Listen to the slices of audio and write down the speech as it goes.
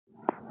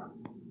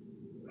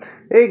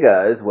Hey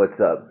guys, what's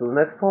up? So the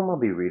next poem I'll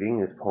be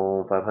reading is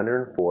poem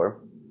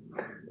 504,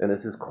 and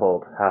this is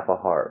called Half a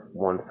Heart,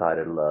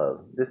 One-Sided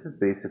Love. This is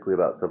basically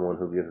about someone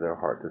who gives their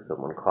heart to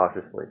someone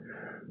cautiously,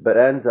 but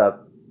ends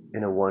up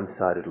in a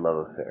one-sided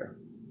love affair.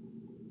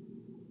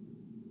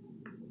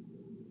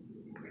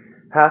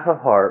 Half a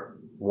heart,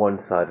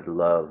 one-sided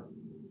love.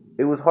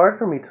 It was hard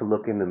for me to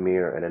look in the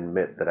mirror and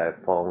admit that I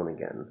had fallen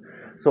again,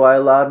 so I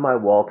allowed my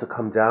wall to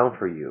come down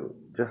for you.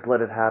 Just let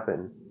it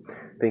happen,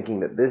 thinking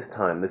that this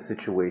time the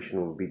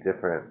situation would be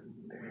different.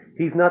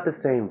 He's not the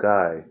same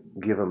guy.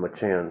 Give him a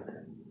chance.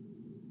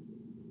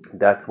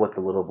 That's what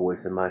the little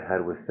voice in my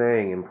head was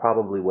saying, and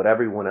probably what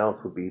everyone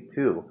else would be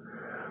too.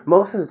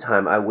 Most of the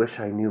time, I wish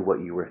I knew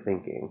what you were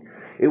thinking.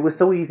 It was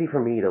so easy for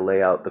me to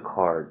lay out the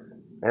cards,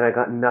 and I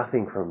got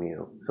nothing from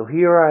you. So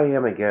here I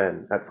am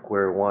again at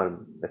square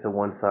one. It's a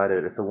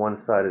one-sided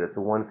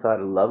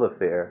love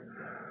affair.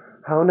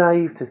 How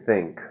naive to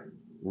think.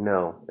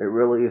 No, it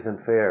really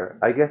isn't fair.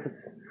 I guess it's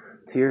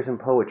tears and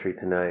poetry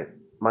tonight.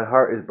 My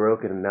heart is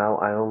broken and now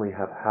I only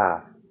have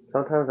half.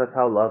 Sometimes that's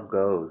how love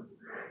goes.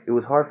 It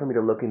was hard for me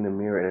to look in the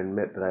mirror and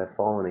admit that I have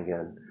fallen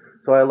again.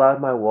 So I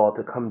allowed my wall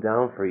to come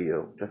down for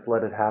you. Just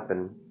let it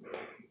happen.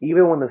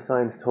 Even when the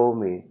signs told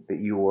me that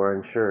you were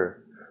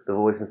unsure, the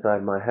voice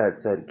inside my head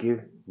said,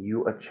 give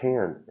you a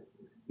chance.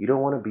 You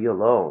don't want to be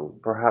alone.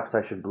 Perhaps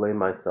I should blame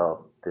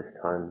myself this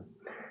time.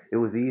 It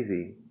was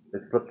easy.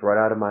 It slipped right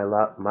out of my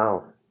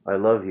mouth. I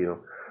love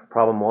you.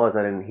 Problem was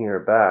I didn't hear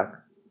it back.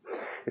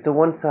 It's a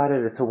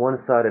one-sided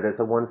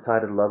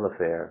love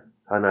affair.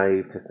 How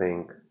naive to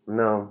think.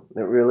 No, it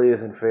really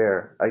isn't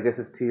fair. I guess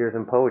it's tears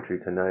and poetry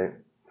tonight.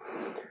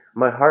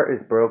 My heart is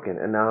broken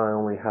and now I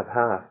only have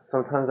half.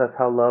 Sometimes that's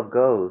how love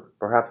goes.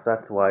 Perhaps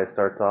that's why it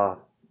starts off.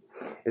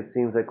 It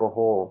seems like a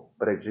whole,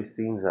 but it just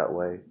seems that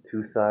way.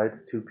 Two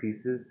sides, two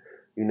pieces.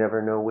 You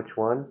never know which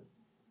one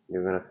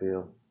you're gonna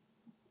feel.